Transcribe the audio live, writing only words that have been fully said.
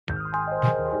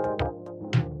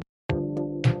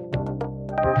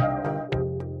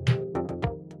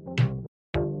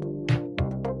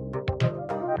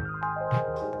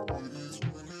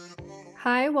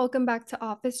Hi, welcome back to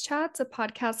Office Chats, a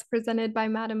podcast presented by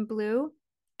Madam Blue.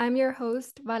 I'm your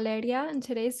host, Valeria, and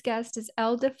today's guest is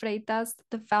Elle de Freitas,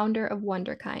 the founder of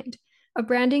Wonderkind, a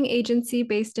branding agency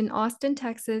based in Austin,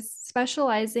 Texas,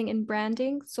 specializing in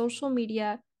branding, social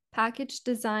media, package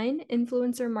design,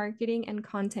 influencer marketing, and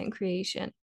content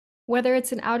creation. Whether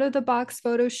it's an out-of-the-box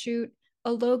photo shoot,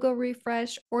 a logo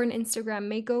refresh, or an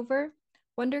Instagram makeover,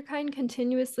 Wonderkind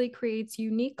continuously creates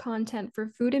unique content for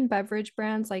food and beverage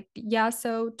brands like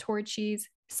Yasso, Torchy's,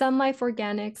 Sun Life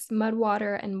Organics,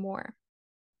 Mudwater, and more.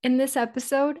 In this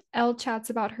episode, Elle chats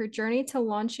about her journey to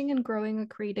launching and growing a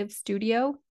creative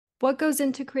studio, what goes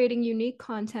into creating unique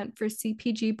content for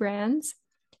CPG brands,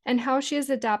 and how she has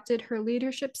adapted her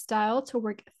leadership style to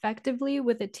work effectively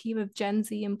with a team of Gen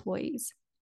Z employees.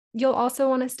 You'll also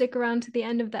want to stick around to the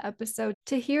end of the episode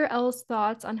to hear Elle's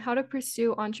thoughts on how to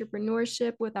pursue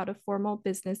entrepreneurship without a formal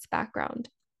business background.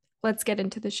 Let's get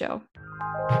into the show.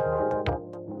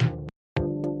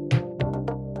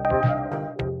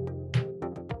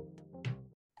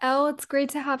 Elle, it's great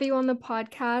to have you on the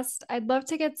podcast. I'd love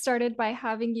to get started by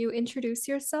having you introduce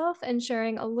yourself and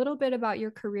sharing a little bit about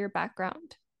your career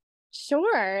background.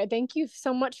 Sure. Thank you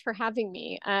so much for having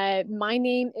me. My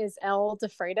name is Elle de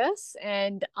Freitas,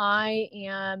 and I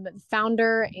am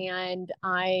founder and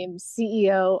I'm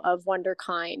CEO of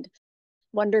Wonderkind.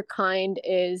 Wonderkind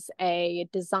is a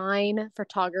design,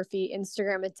 photography,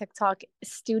 Instagram, and TikTok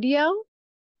studio,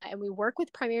 and we work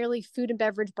with primarily food and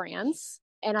beverage brands.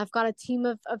 And I've got a team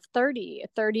of 30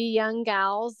 young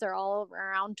gals. They're all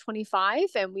around 25,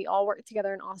 and we all work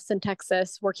together in Austin,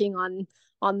 Texas, working on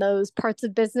those parts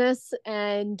of business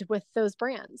and with those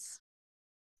brands.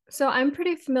 So I'm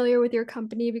pretty familiar with your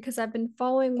company because I've been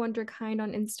following Wonderkind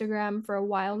on Instagram for a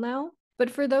while now.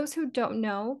 But for those who don't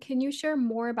know, can you share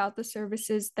more about the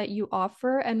services that you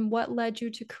offer and what led you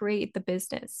to create the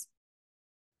business?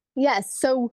 Yes.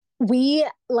 So we,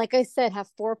 like I said,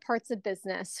 have four parts of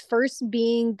business. First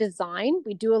being design.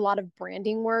 We do a lot of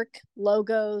branding work,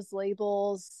 logos,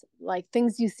 labels, like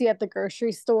things you see at the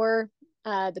grocery store.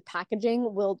 The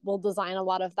packaging, we'll design a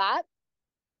lot of that.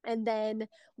 And then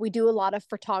we do a lot of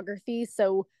photography.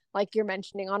 So like you're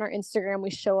mentioning on our Instagram, we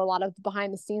show a lot of the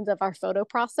behind the scenes of our photo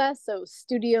process. So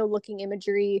studio looking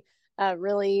imagery,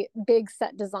 really big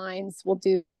set designs. We'll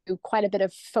do quite a bit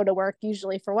of photo work,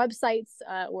 usually for websites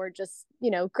or just,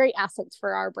 great assets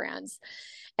for our brands.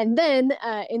 And then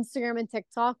Instagram and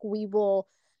TikTok, we will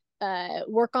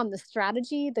work on the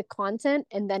strategy, the content,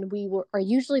 and then are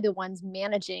usually the ones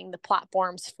managing the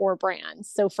platforms for brands.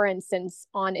 So for instance,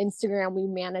 on Instagram, we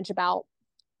manage about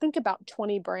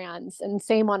 20 brands, and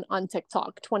same on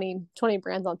TikTok, 20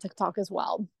 brands on TikTok as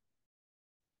well.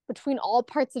 Between all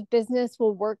parts of business,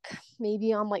 we'll work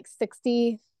maybe on like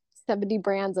 60, 70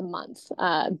 brands a month,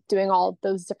 doing all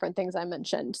those different things I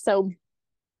mentioned. So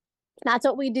that's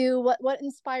what we do. What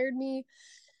inspired me?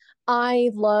 I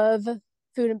love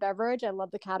food and beverage. I love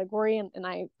the category, and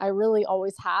I really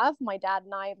always have. My dad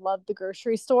and I love the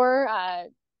grocery store.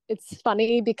 It's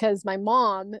funny because my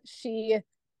mom, she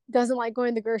doesn't like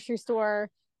going to the grocery store.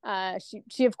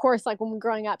 She of course, like when we were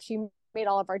growing up, she made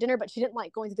all of our dinner, but she didn't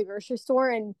like going to the grocery store.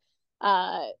 And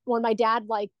when my dad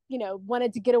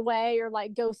wanted to get away or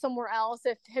like go somewhere else,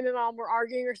 if him and mom were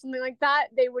arguing or something like that,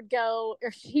 they would go, or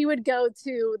he would go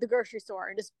to the grocery store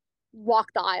and just walk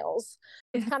the aisles.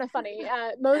 It's kind of funny.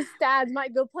 Most dads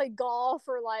might go play golf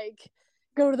or like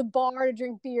go to the bar to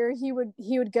drink beer. He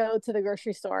would go to the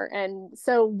grocery store. And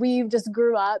so we just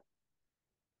grew up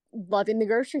loving the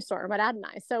grocery store, my dad and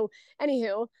I. So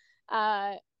anywho,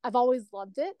 I've always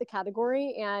loved it, the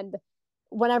category. And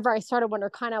whenever I started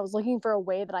Wonderkind, I was looking for a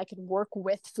way that I could work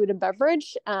with food and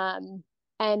beverage.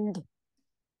 And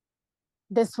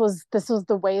this was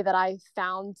the way that I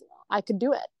found I could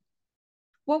do it.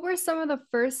 What were some of the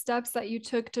first steps that you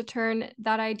took to turn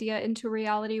that idea into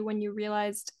reality when you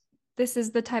realized this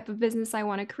is the type of business I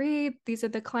want to create? These are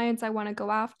the clients I want to go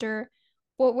after.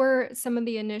 What were some of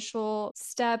the initial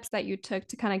steps that you took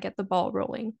to kind of get the ball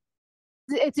rolling?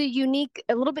 It's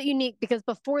a little bit unique because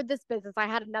before this business, I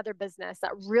had another business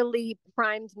that really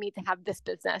primed me to have this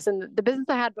business. And the business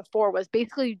I had before was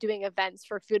basically doing events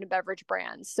for food and beverage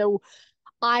brands. So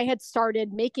I had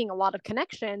started making a lot of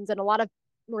connections and a lot of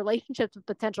relationships with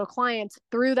potential clients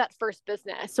through that first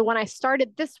business. So when I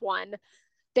started this one,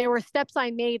 there were steps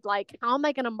I made, like, how am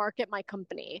I going to market my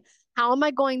company? How am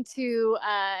I going to,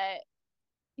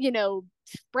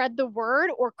 spread the word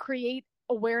or create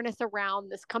awareness around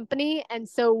this company? And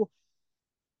so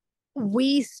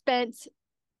we spent,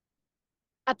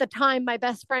 at the time, my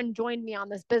best friend joined me on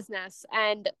this business,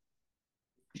 and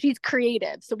she's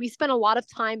creative. So we spent a lot of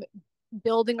time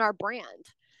building our brand.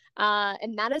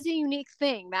 And that is a unique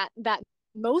thing that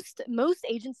most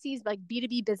agencies, like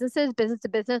B2B businesses, business to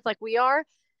business, like we are,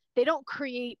 they don't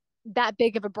create that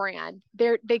big of a brand.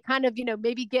 They kind of,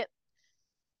 maybe get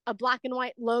a black and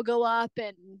white logo up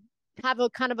and have a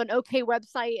kind of an okay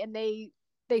website, and they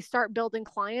start building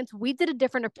clients. We did a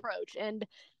different approach, and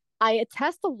I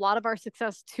attest a lot of our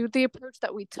success to the approach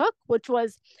that we took, which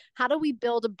was, how do we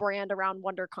build a brand around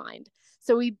Wonderkind?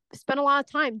 So we spent a lot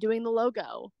of time doing the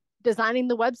logo, designing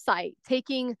the website,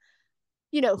 taking,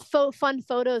 fun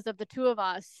photos of the two of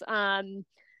us,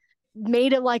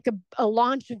 made it like a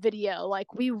launch video.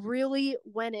 Like, we really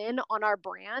went in on our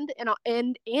brand and our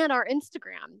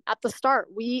Instagram at the start.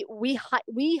 We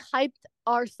hyped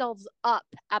ourselves up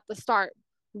at the start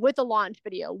with a launch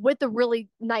video, with a really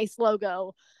nice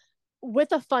logo,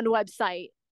 with a fun website,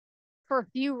 for a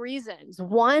few reasons.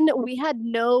 One, we had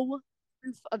no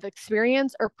proof of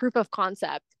experience or proof of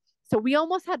concept. So we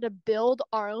almost had to build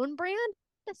our own brand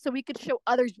so we could show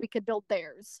others we could build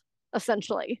theirs,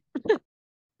 essentially.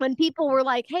 When people were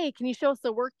like, hey, can you show us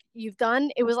the work you've done?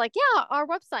 It was like, yeah, our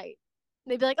website.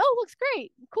 They'd be like, oh, looks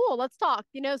great. Cool. Let's talk.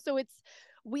 So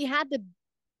we had to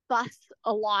fuss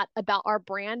a lot about our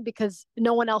brand because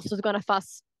no one else was going to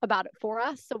fuss about it for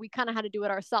us. So we kind of had to do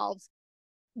it ourselves.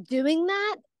 Doing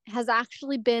that has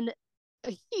actually been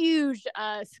a huge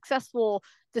successful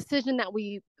decision that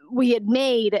we had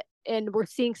made, and we're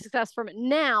seeing success from it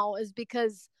now, is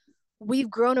because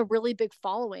we've grown a really big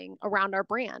following around our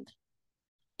brand.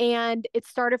 And it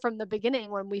started from the beginning.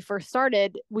 When we first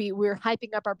started, we were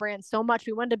hyping up our brand so much.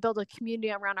 We wanted to build a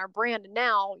community around our brand. And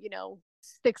now,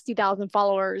 60,000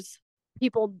 followers,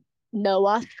 people know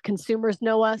us, consumers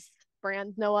know us,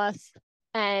 brands know us.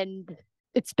 And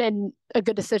it's been a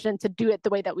good decision to do it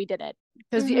the way that we did it.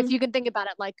 Because if you can think about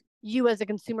it, like, you as a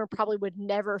consumer probably would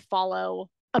never follow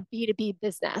a B2B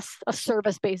business, a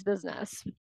service-based business.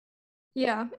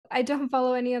 Yeah, I don't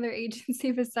follow any other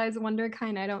agency besides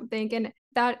Wonderkind, I don't think. And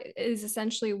that is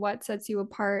essentially what sets you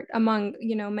apart among,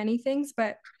 many things.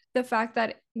 But the fact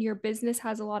that your business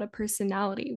has a lot of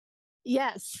personality.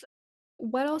 Yes.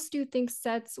 What else do you think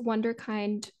sets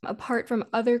Wonderkind apart from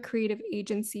other creative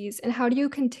agencies? And how do you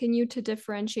continue to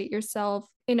differentiate yourself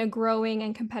in a growing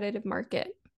and competitive market?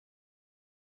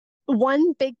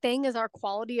 One big thing is our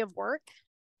quality of work.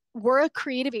 We're a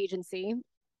creative agency.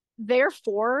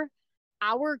 Therefore,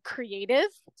 our creative,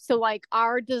 so like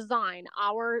our design,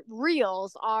 our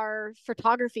reels, our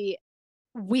photography,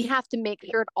 we have to make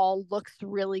sure it all looks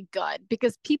really good,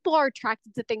 because people are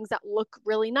attracted to things that look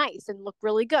really nice and look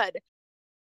really good.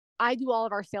 I do all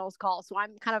of our sales calls, so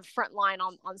I'm kind of frontline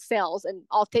on sales, and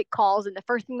I'll take calls, and the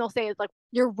first thing they'll say is like,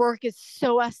 your work is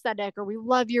so aesthetic, or we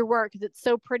love your work because it's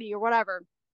so pretty, or whatever.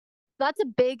 That's a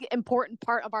big, important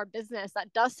part of our business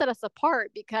that does set us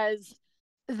apart, because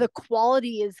the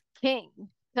quality is king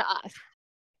to us.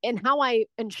 And how I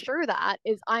ensure that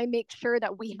is I make sure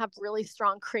that we have really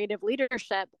strong creative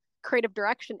leadership, creative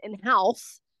direction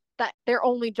in-house, that their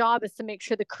only job is to make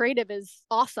sure the creative is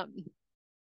awesome.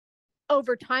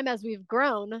 Over time, as we've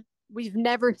grown, we've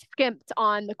never skimped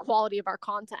on the quality of our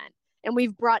content, and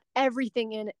we've brought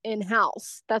everything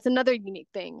in-house. That's another unique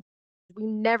thing. We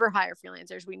never hire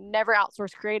freelancers. We never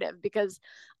outsource creative, because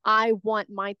I want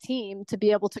my team to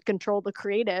be able to control the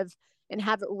creative and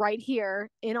have it right here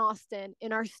in Austin,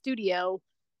 in our studio.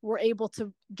 We're able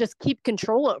to just keep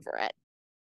control over it.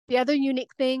 The other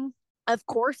unique thing, of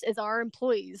course, is our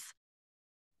employees.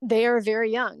 They are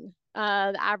very young.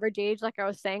 The average age, like I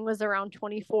was saying, was around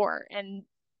 24. And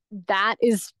that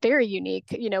is very unique.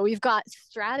 We've got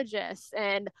strategists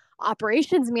and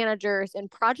operations managers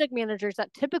and project managers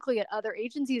that typically at other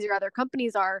agencies or other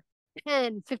companies are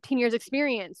 10, 15 years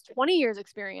experience, 20 years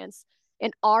experience.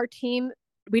 And our team,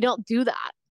 we don't do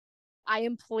that. I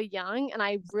employ young, and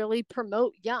I really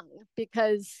promote young,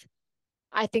 because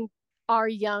I think our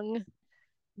young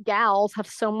gals have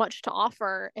so much to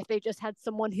offer if they just had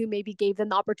someone who maybe gave them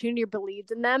the opportunity or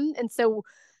believed in them. And so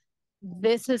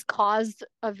this has caused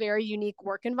a very unique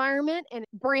work environment, and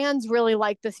brands really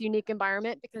like this unique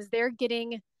environment because they're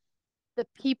getting the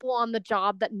people on the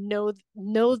job that know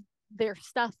their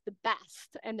stuff the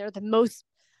best, and they're the most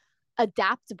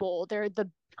adaptable. They're the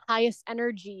highest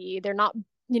energy. They're not,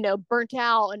 burnt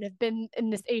out and have been in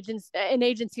this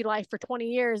agency life for 20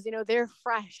 years. They're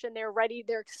fresh and they're ready.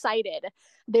 They're excited.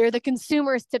 They're the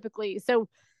consumers typically. So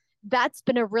that's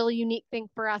been a really unique thing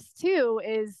for us too,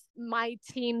 is my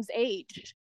team's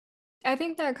age. I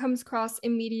think that comes across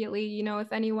immediately,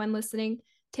 if anyone listening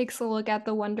takes a look at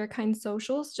the Wonderkind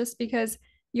socials, just because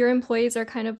your employees are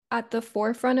kind of at the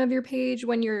forefront of your page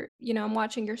when you're,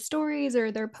 watching your stories or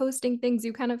they're posting things,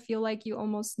 you kind of feel like you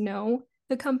almost know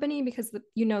the company because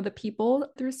you know the people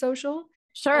through social.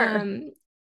 Sure. Um,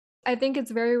 I think it's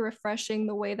very refreshing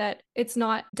the way that it's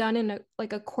not done in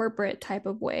a corporate type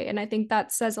of way. And I think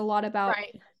that says a lot about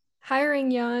Right.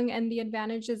 hiring young and the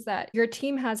advantages that your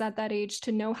team has at that age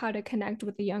to know how to connect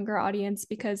with the younger audience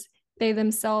because they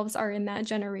themselves are in that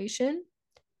generation.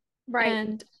 Right.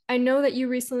 And I know that you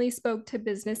recently spoke to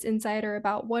Business Insider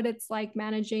about what it's like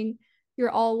managing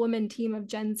your all-woman team of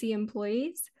Gen Z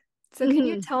employees. So can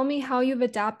you Mhm. tell me how you've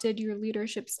adapted your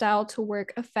leadership style to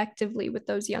work effectively with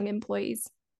those young employees?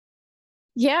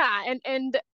 Yeah,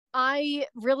 and I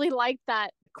really like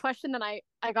that question that I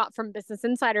got from Business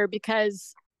Insider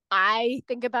because I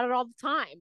think about it all the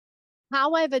time.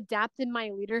 How I've adapted my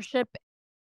leadership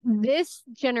this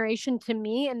generation to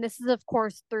me, and this is of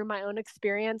course through my own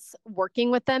experience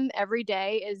working with them every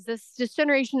day, is this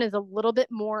generation is a little bit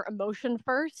more emotion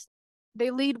first. They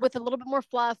lead with a little bit more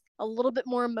fluff, a little bit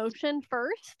more emotion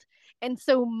first. And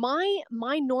so my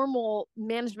normal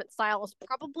management style is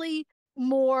probably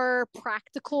more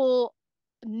practical,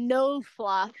 no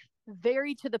fluff,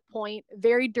 very to the point,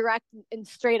 very direct and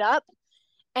straight up.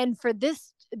 And for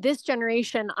this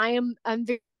generation, I'm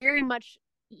very much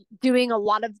doing a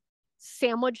lot of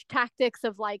sandwich tactics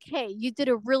of like, hey, you did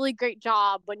a really great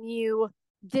job when you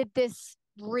did this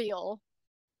reel.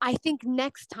 I think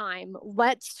next time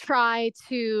let's try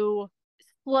to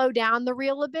slow down the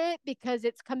reel a bit because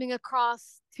it's coming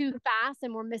across too fast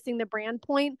and we're missing the brand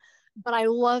point. But I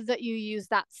love that you use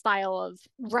that style of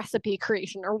recipe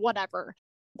creation or whatever.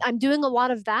 I'm doing a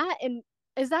lot of that. And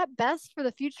is that best for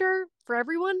the future for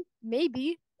everyone?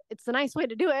 Maybe. It's a nice way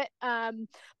to do it.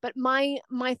 But my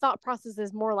thought process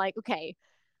is more like, okay,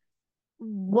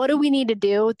 what do we need to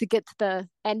do to get to the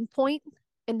end point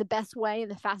in the best way, in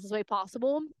the fastest way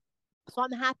possible? So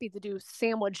I'm happy to do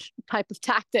sandwich type of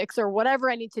tactics or whatever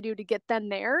I need to do to get them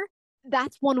there.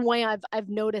 That's one way I've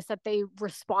noticed that they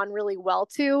respond really well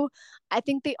to. I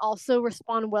think they also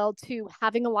respond well to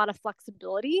having a lot of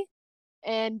flexibility.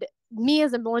 And me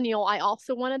as a millennial, I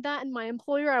also wanted that in my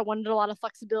employer. I wanted a lot of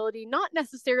flexibility, not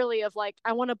necessarily of like,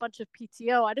 I want a bunch of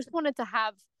PTO. I just wanted to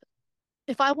have,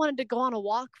 if I wanted to go on a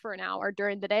walk for an hour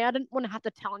during the day, I didn't want to have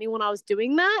to tell anyone I was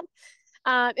doing that.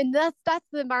 And that's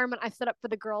the environment I've set up for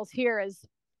the girls here is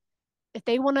if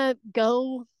they want to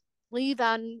go leave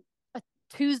on a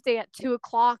Tuesday at 2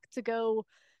 o'clock to go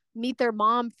meet their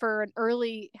mom for an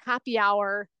early happy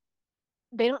hour,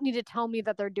 they don't need to tell me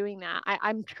that they're doing that.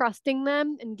 I'm trusting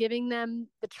them and giving them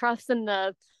the trust and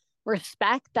the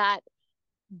respect that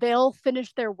they'll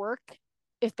finish their work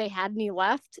if they had any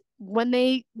left when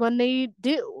they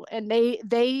do, and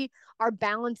they are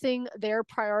balancing their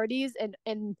priorities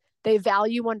and they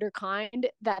value Wonderkind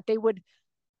that they would.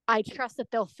 I trust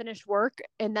that they'll finish work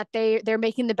and that they're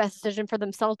making the best decision for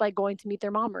themselves by going to meet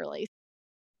their mom early.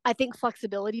 I think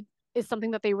flexibility is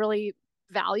something that they really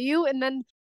value, and then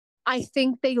I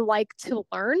think they like to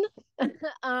learn.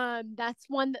 That's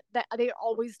one that they're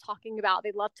always talking about.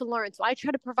 They love to learn. So I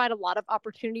try to provide a lot of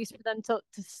opportunities for them to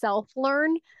self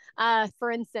learn.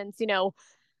 For instance,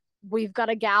 we've got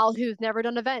a gal who's never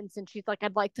done events and she's like,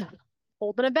 I'd like to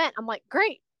hold an event. I'm like,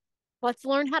 great. Let's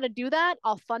learn how to do that.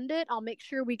 I'll fund it. I'll make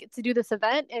sure we get to do this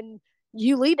event and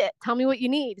you lead it. Tell me what you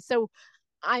need. So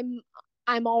I'm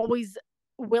I'm always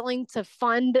willing to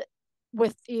fund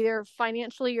with either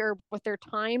financially or with their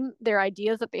time, their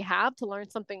ideas that they have to learn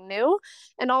something new.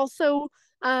 And also,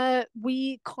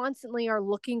 we constantly are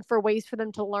looking for ways for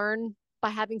them to learn by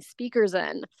having speakers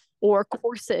in or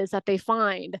courses that they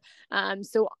find.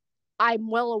 So I'm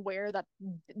well aware that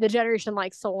the generation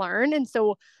likes to learn. And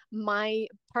so my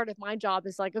part of my job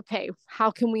is like, okay,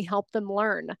 how can we help them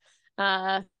learn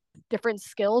uh, different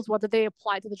skills, whether they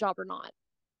apply to the job or not?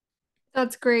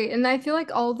 That's great. And I feel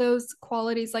like all those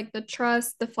qualities, like the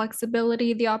trust, the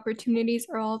flexibility, the opportunities,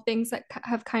 are all things that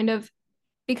have kind of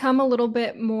become a little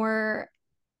bit more.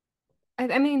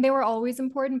 I mean, they were always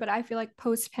important, but I feel like Right.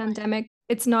 post-pandemic,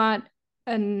 it's not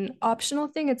an optional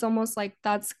thing. It's almost like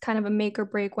that's kind of a make or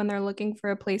break when they're looking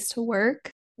for a place to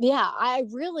work. Yeah, I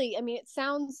mean, it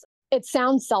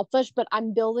sounds selfish, but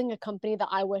I'm building a company that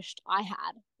I wished I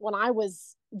had when I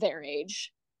was their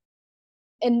age.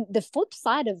 And the flip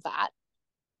side of that,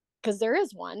 because there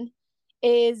is one,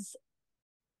 is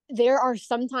there are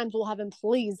sometimes we'll have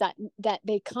employees that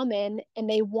they come in and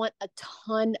they want a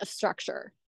ton of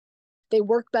structure. They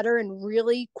work better in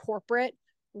really corporate,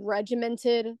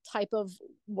 regimented type of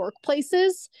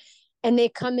workplaces, and they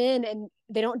come in and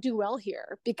they don't do well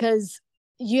here because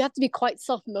you have to be quite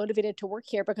self-motivated to work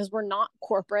here because we're not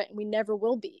corporate and we never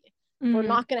will be. We're Mhm.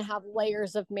 not going to have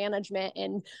layers of management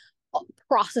and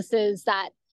processes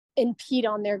that impede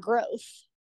on their growth.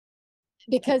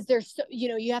 because there's so,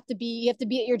 you have to be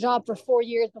at your job for 4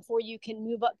 years before you can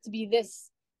move up to be this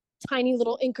tiny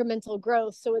little incremental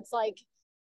growth. So it's like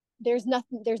there's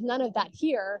none of that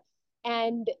here,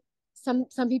 and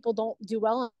some people don't do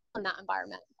well in that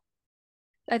environment.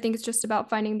 I think it's just about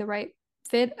finding the right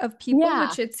fit of people, Yeah.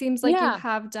 which it seems like you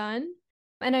have done.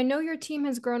 And I know your team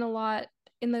has grown a lot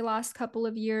in the last couple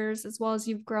of years, as well as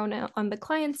you've grown on the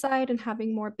client side and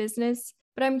having more business.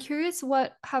 But I'm curious,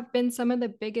 what have been some of the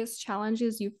biggest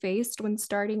challenges you faced when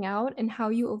starting out and how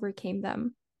you overcame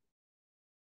them?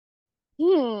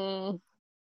 We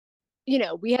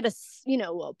had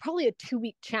probably a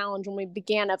 2-week challenge when we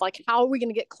began of like, how are we going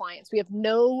to get clients? We have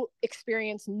no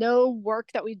experience, no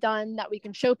work that we've done that we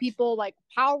can show people. Like,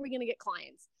 how are we going to get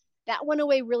clients? That went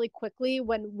away really quickly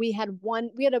when we had one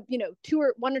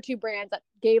or two brands that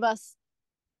gave us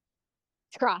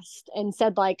trust and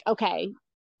said like, okay,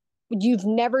 you've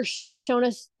never shown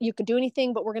us you could do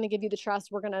anything, but we're going to give you the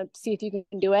trust. We're going to see if you can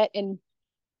do it. And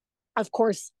of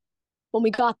course, when we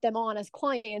got them on as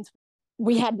clients,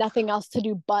 we had nothing else to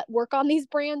do but work on these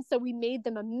brands. So we made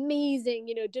them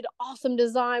amazing, did awesome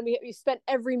design. We spent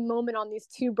every moment on these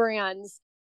 2 brands.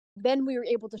 Then we were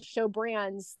able to show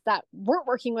brands that weren't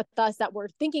working with us, that were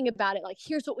thinking about it, like,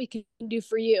 here's what we can do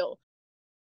for you.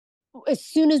 As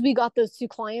soon as we got those 2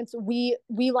 clients, we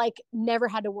like never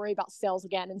had to worry about sales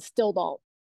again, and still don't.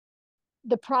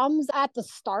 The problems at the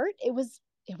start, it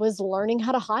was learning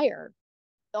how to hire.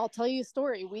 I'll tell you a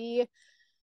story.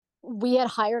 We had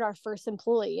hired our first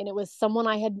employee, and it was someone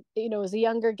I had, it was a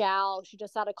younger gal. She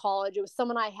just out of college. It was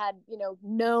someone I had,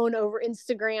 known over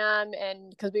Instagram, and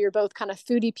because we were both kind of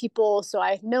foodie people. So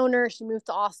I've known her. She moved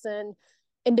to Austin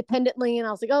independently, and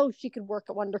I was like, oh, she could work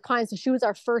at Wonderkind. So she was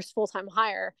our first full-time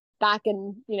hire back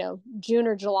in, June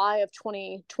or July of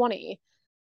 2020.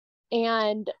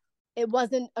 And it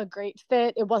wasn't a great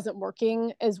fit. It wasn't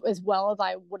working as well as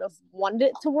I would have wanted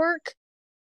it to work.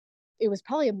 It was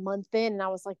probably a month in, and I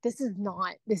was like, this is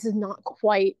not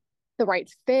quite the right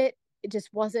fit. It just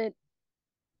wasn't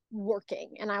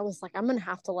working. And I was like, I'm going to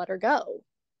have to let her go.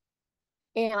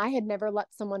 And I had never let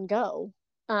someone go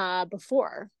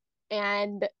before.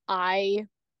 And I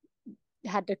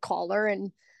had to call her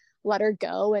and let her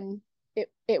go. And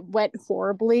it went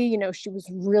horribly. She was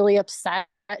really upset.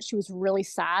 She was really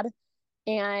sad.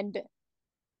 And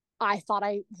I thought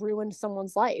I ruined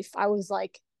someone's life. I was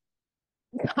like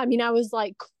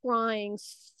crying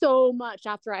so much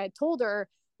after I had told her,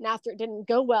 and after it didn't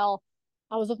go well,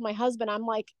 I was with my husband. I'm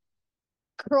like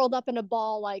curled up in a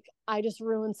ball, like, I just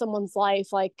ruined someone's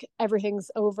life. Like,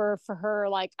 everything's over for her.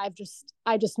 Like, I just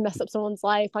messed up someone's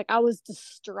life. Like, I was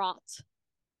distraught.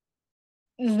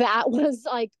 That was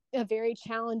like a very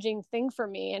challenging thing for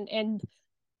me. And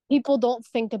people don't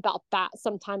think about that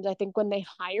sometimes. I think when they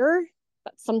hire,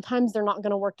 but sometimes they're not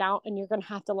going to work out, and you're going to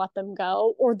have to let them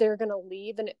go, or they're going to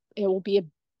leave, and it will be a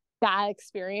bad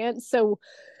experience. So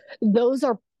those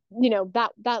are,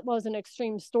 that was an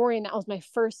extreme story. And that was my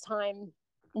first time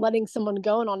letting someone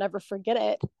go, and I'll never forget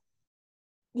it.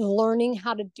 Learning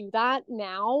how to do that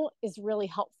now is really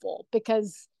helpful,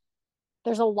 because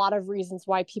there's a lot of reasons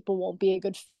why people won't be a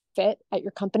good fit at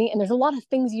your company. And there's a lot of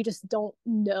things you just don't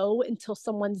know until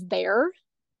someone's there.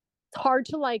 It's hard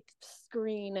to like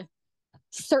screen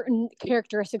certain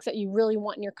characteristics that you really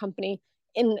want in your company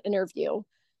in an interview.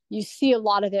 You see a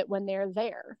lot of it when they're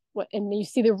there, and you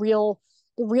see the real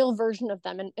version of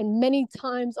them. And many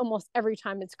times, almost every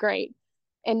time, it's great.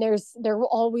 And there will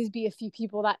always be a few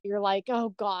people that you're like, oh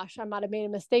gosh, I might have made a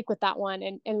mistake with that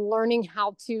one. And learning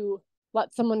how to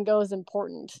let someone go is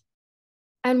important.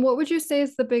 And what would you say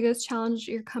is the biggest challenge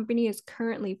your company is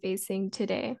currently facing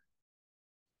today?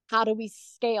 How do we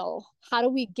scale? How do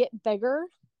we get bigger?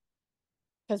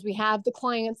 Because we have the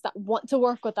clients that want to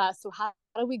work with us. So how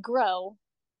do we grow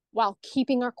while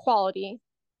keeping our quality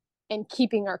and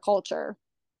keeping our culture,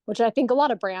 which I think a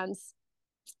lot of brands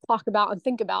talk about and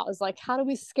think about, is like, how do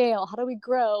we scale? How do we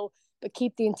grow, but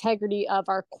keep the integrity of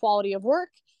our quality of work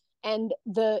and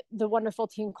the wonderful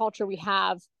team culture we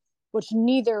have, which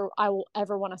neither I will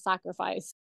ever want to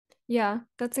sacrifice. Yeah,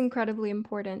 that's incredibly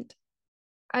important.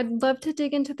 I'd love to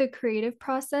dig into the creative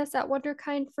process at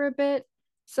Wonderkind for a bit.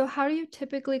 So, how do you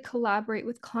typically collaborate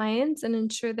with clients and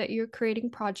ensure that you're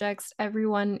creating projects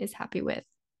everyone is happy with?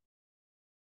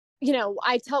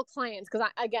 I tell clients, because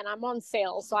I'm on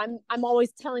sales, so I'm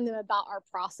always telling them about our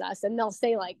process, and they'll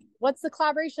say like, what's the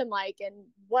collaboration like? And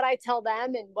what I tell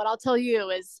them and what I'll tell you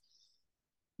is,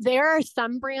 there are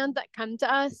some brands that come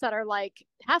to us that are like,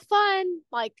 have fun,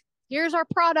 like, here's our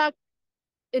product,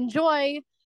 enjoy.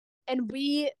 And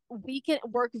we can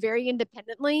work very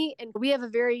independently, and we have a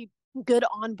very good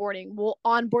onboarding. We'll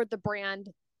onboard the brand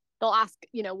They'll ask,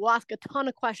 we'll ask a ton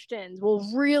of questions. We'll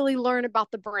really learn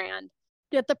about the brand,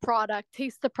 get the product,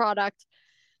 taste the product,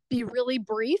 be really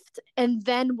briefed, and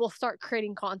then we'll start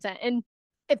creating content. And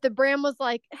if the brand was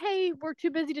like, hey, we're too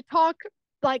busy to talk,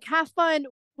 like have fun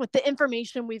with the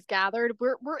information we've gathered,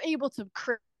 we're able to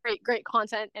create great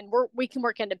content, and we can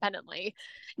work independently.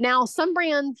 Now, some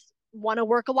brands want to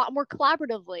work a lot more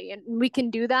collaboratively, and we can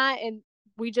do that. And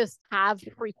we just have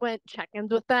frequent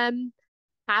check-ins with them,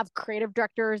 have creative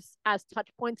directors as touch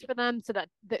points for them, so that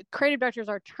the creative directors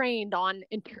are trained on,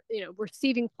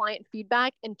 receiving client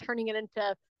feedback and turning it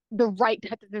into the right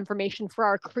type of information for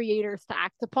our creators to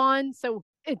act upon. So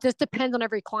it just depends on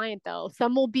every client, though.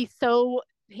 Some will be so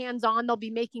hands-on, they'll be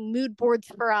making mood boards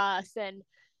for us and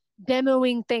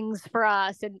demoing things for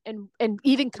us, and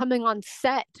even coming on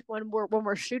set when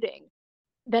we're shooting.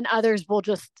 Then others will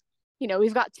just,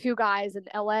 we've got 2 guys in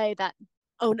LA that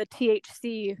own a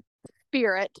THC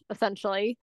spirit,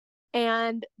 essentially,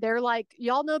 and they're like,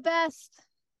 y'all know best,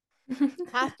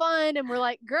 have fun. And we're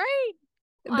like, great.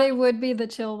 They would be the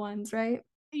chill ones, right?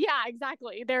 Yeah,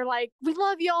 exactly. They're like, we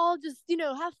love y'all, just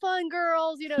have fun,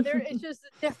 girls. It's just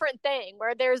a different thing.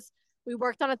 Where we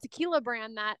worked on a tequila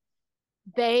brand that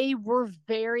they were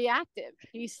very active.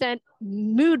 She sent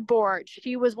mood boards,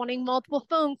 she was wanting multiple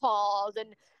phone calls,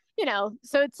 and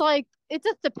so it's like, it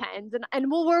just depends.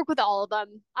 And we'll work with all of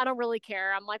them. I don't really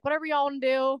care. I'm like, whatever y'all want to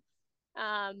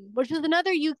do. Which is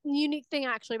another unique thing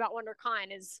actually about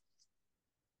Wonderkind, is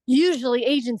usually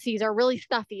agencies are really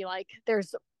stuffy. Like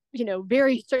there's,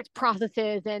 very strict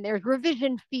processes, and there's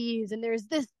revision fees, and there's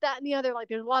this, that, and the other. Like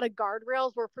there's a lot of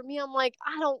guardrails, where for me, I'm like,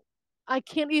 I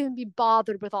can't even be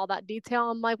bothered with all that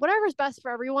detail. I'm like, whatever's best for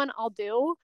everyone, I'll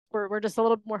do. We're just a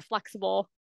little bit more flexible.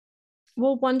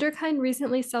 Well, Wonderkind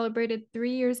recently celebrated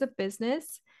 3 years of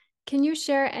business. Can you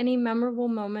share any memorable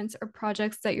moments or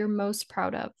projects that you're most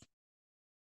proud of?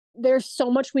 There's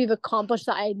so much we've accomplished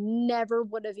that I never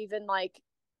would have even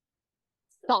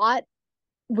thought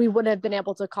we would have been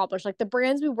able to accomplish. Like the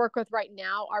brands we work with right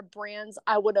now are brands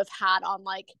I would have had on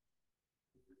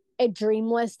a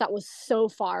dream list that was so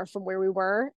far from where we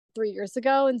were 3 years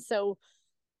ago. And so,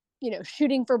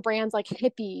 shooting for brands like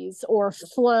Hippies or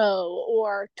Flow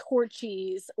or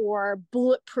Torchies or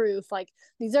Bulletproof, like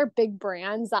these are big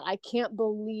brands that I can't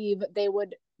believe they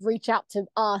would reach out to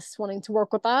us wanting to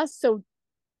work with us. So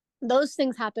those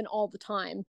things happen all the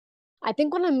time. I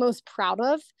think what I'm most proud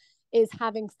of is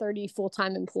having 30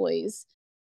 full-time employees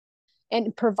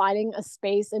and providing a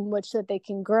space in which that they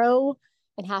can grow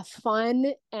and have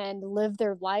fun and live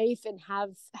their life and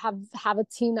have a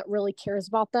team that really cares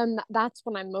about them. That's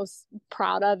what I'm most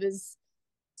proud of, is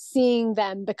seeing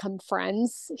them become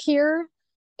friends here.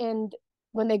 And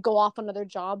when they go off on other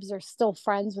jobs, they're still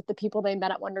friends with the people they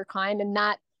met at Wonderkind. And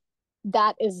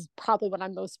that is probably what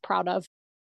I'm most proud of.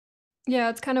 Yeah,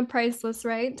 it's kind of priceless,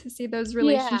 right? To see those Yeah,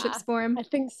 relationships form. I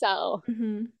think so.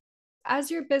 Mm-hmm. As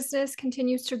your business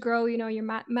continues to grow,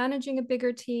 you're managing a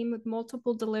bigger team with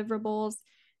multiple deliverables.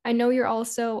 I know you're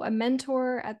also a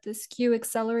mentor at the SKU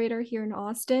Accelerator here in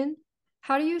Austin.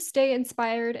 How do you stay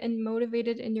inspired and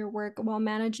motivated in your work while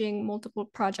managing multiple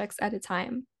projects at a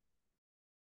time?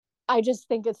 I just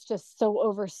think it's just so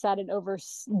overset and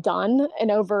overdone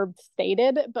and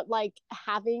overstated, but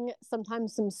having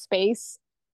sometimes some space.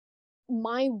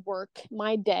 My work,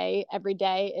 my day, every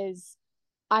day is,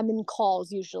 I'm in calls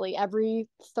usually every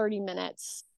 30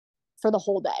 minutes for the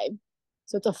whole day.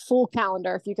 So it's a full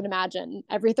calendar, if you can imagine,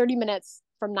 every 30 minutes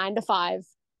from 9 to 5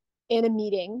 in a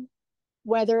meeting,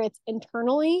 whether it's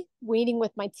internally meeting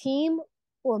with my team,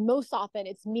 or most often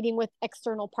it's meeting with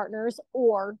external partners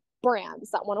or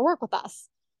brands that want to work with us.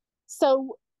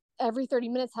 So every 30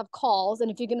 minutes have calls.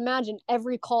 And if you can imagine,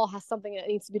 every call has something that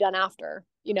needs to be done after,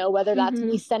 whether that's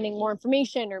me sending more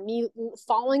information or me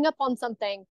following up on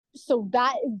something. So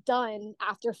that is done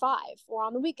after 5 or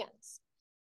on the weekends.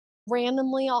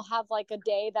 Randomly, I'll have a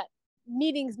day that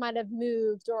meetings might have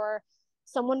moved, or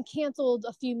someone canceled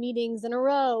a few meetings in a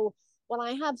row. When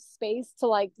I have space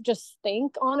to just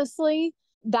think, honestly,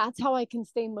 that's how I can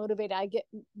stay motivated. I get,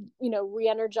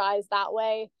 re-energized that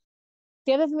way.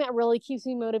 The other thing that really keeps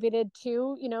me motivated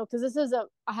too, because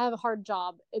I have a hard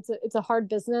job. It's a hard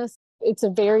business. It's a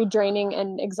very draining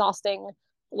and exhausting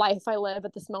life I live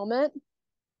at this moment.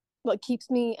 What keeps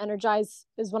me energized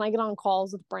is when I get on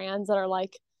calls with brands that are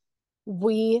like,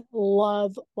 we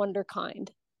love Wonderkind.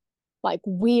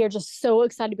 We are just so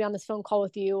excited to be on this phone call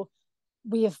with you.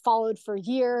 We have followed for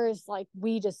years.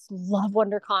 We just love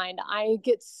Wonderkind. I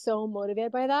get so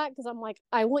motivated by that, because I'm like,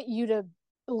 I want you to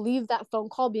leave that phone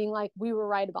call being like, we were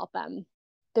right about them.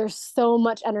 There's so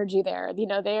much energy there.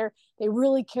 They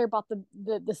really care about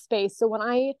the space. So when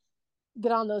I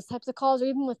get on those types of calls, or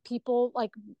even with people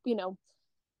like,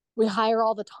 we hire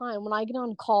all the time. When I get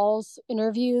on calls,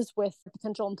 interviews with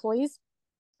potential employees,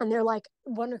 and they're like,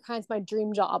 Wonderkind's my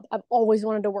dream job. I've always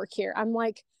wanted to work here. I'm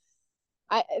like,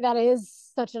 that is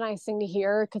such a nice thing to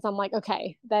hear, because I'm like,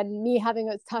 okay, then me having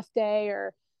a tough day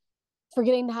or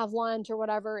forgetting to have lunch or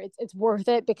whatever, it's worth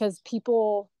it, because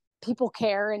people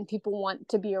care and people want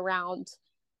to be around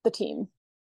the team.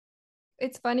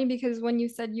 It's funny because when you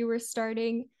said you were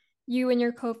starting, you and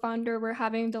your co-founder were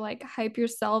having to like hype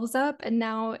yourselves up, and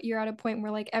now you're at a point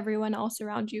where like everyone else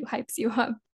around you hypes you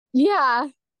up. Yeah,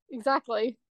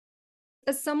 exactly.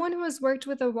 As someone who has worked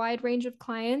with a wide range of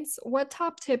clients, what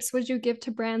top tips would you give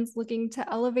to brands looking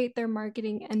to elevate their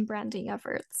marketing and branding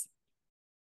efforts?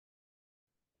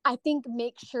 I think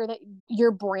make sure that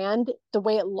your brand, the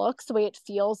way it looks, the way it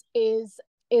feels, is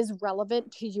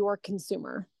relevant to your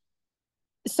consumer.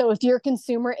 So if your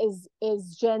consumer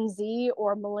is Gen Z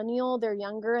or millennial, they're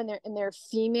younger and they're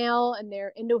female and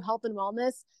they're into health and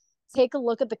wellness, take a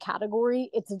look at the category.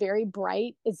 It's very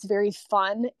bright, it's very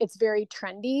fun, it's very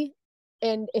trendy.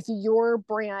 And if your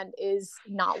brand is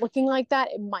not looking like that,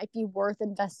 it might be worth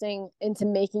investing into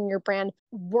making your brand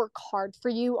work hard for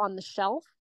you on the shelf.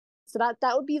 So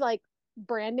that would be like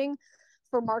branding.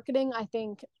 For marketing, I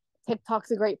think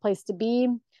TikTok's a great place to be.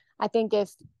 I think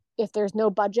if there's no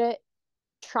budget,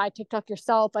 try TikTok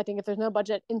yourself. I think if there's no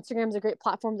budget, Instagram's a great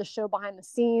platform to show behind the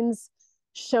scenes,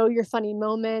 show your funny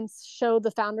moments, show the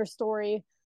founder story.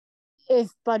 If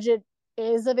budget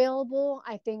is available,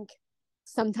 I think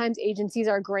sometimes agencies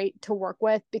are great to work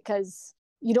with, because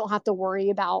you don't have to worry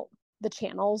about the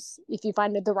channels. If you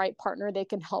find the right partner, they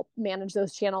can help manage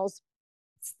those channels.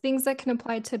 It's things that can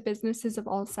apply to businesses of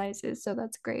all sizes, so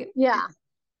that's great. Yeah.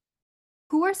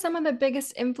 Who are some of the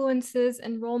biggest influences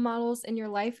and role models in your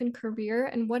life and career,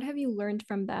 and what have you learned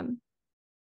from them?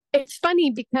 It's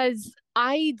funny because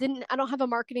I don't have a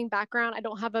marketing background. I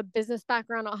don't have a business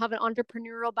background. I don't have an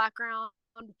entrepreneurial background.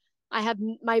 I have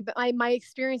my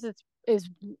experience is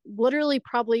literally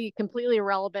probably completely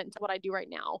irrelevant to what I do right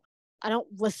now. I don't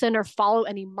listen or follow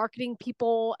any marketing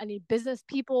people, any business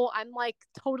people. I'm like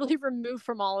totally removed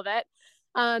from all of it.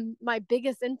 My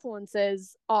biggest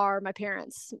influences are my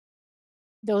parents.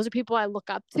 Those are people I look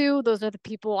up to. Those are the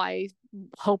people I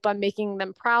hope I'm making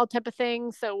them proud, type of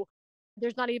thing. So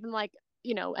there's not even like,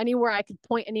 anywhere I could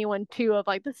point anyone to of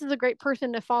like, this is a great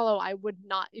person to follow. I would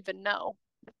not even know.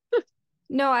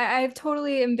 No, I've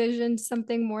totally envisioned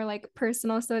something more like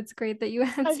personal, so it's great that you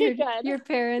Okay, answered your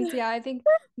parents. Yeah, I think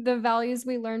the values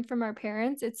we learn from our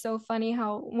parents, it's so funny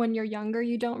how when you're younger,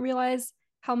 you don't realize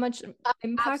how much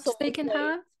impact they can Absolutely.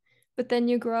 have. But then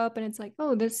you grow up and it's like,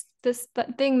 oh,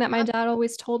 that thing that my Yep. dad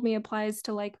always told me applies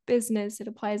to like business, it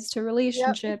applies to Yep.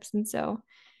 relationships. And so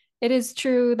it is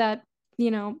true that,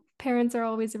 parents are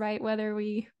always right, whether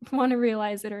we want to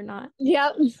realize it or not.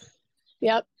 Yep.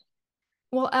 Yep.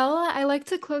 Well, Ella, I like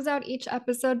to close out each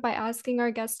episode by asking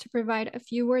our guests to provide a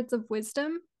few words of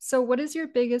wisdom. So, what is your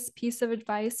biggest piece of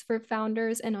advice for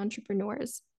founders and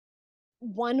entrepreneurs?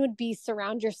 One would be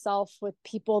surround yourself with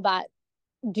people that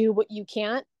do what you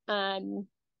can't.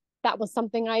 That was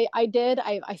something I did.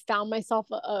 I found myself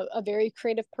a very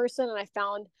creative person,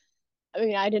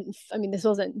 and this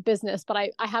wasn't business, but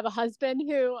I have a husband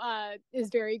who is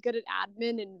very good at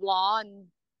admin and law and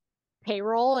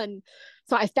payroll. And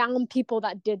so I found people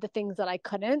that did the things that I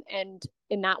couldn't. And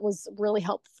that was really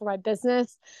helpful for my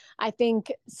business. I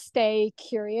think stay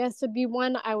curious would be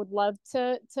one I would love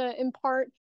to impart.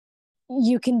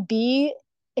 You can be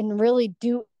and really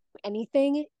do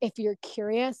anything if you're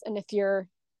curious and if you're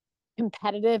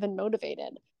competitive and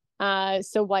motivated.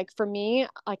 So like for me,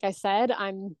 like I said,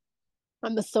 I'm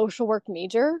a social work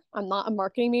major. I'm not a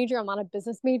marketing major. I'm not a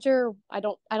business major. I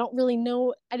don't really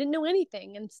know. I didn't know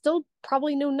anything and still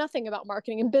probably know nothing about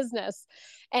marketing and business.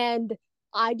 And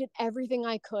I did everything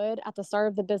I could at the start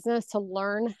of the business to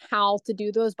learn how to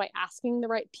do those by asking the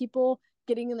right people,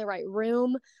 getting in the right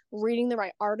room, reading the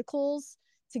right articles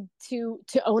to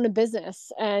own a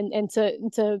business and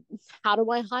to how do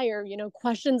I hire,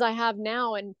 questions I have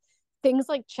now, and things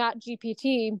like Chat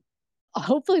GPT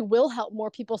hopefully will help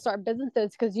more people start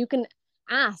businesses, because you can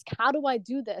ask, how do I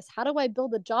do this? How do I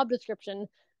build a job description?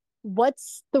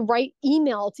 What's the right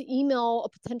email to email a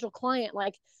potential client?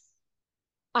 Like,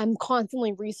 I'm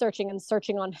constantly researching and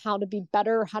searching on how to be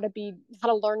better, how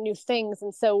to learn new things.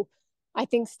 And so I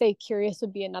think stay curious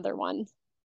would be another one.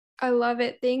 I love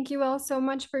it. Thank you all so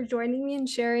much for joining me and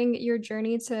sharing your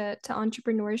journey to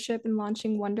entrepreneurship and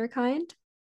launching Wonderkind.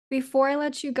 Before I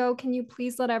let you go, can you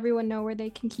please let everyone know where they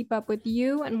can keep up with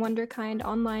you and Wonderkind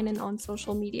online and on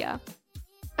social media?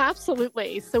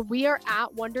 Absolutely. So we are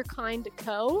at Wonderkind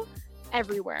Co.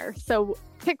 everywhere. So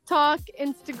TikTok,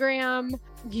 Instagram,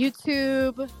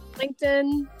 YouTube,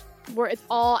 LinkedIn, where it's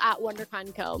all at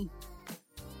Wonderkind Co.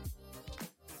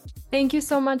 Thank you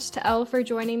so much to Elle for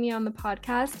joining me on the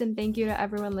podcast, and thank you to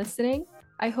everyone listening.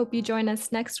 I hope you join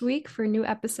us next week for a new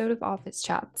episode of Office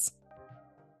Chats.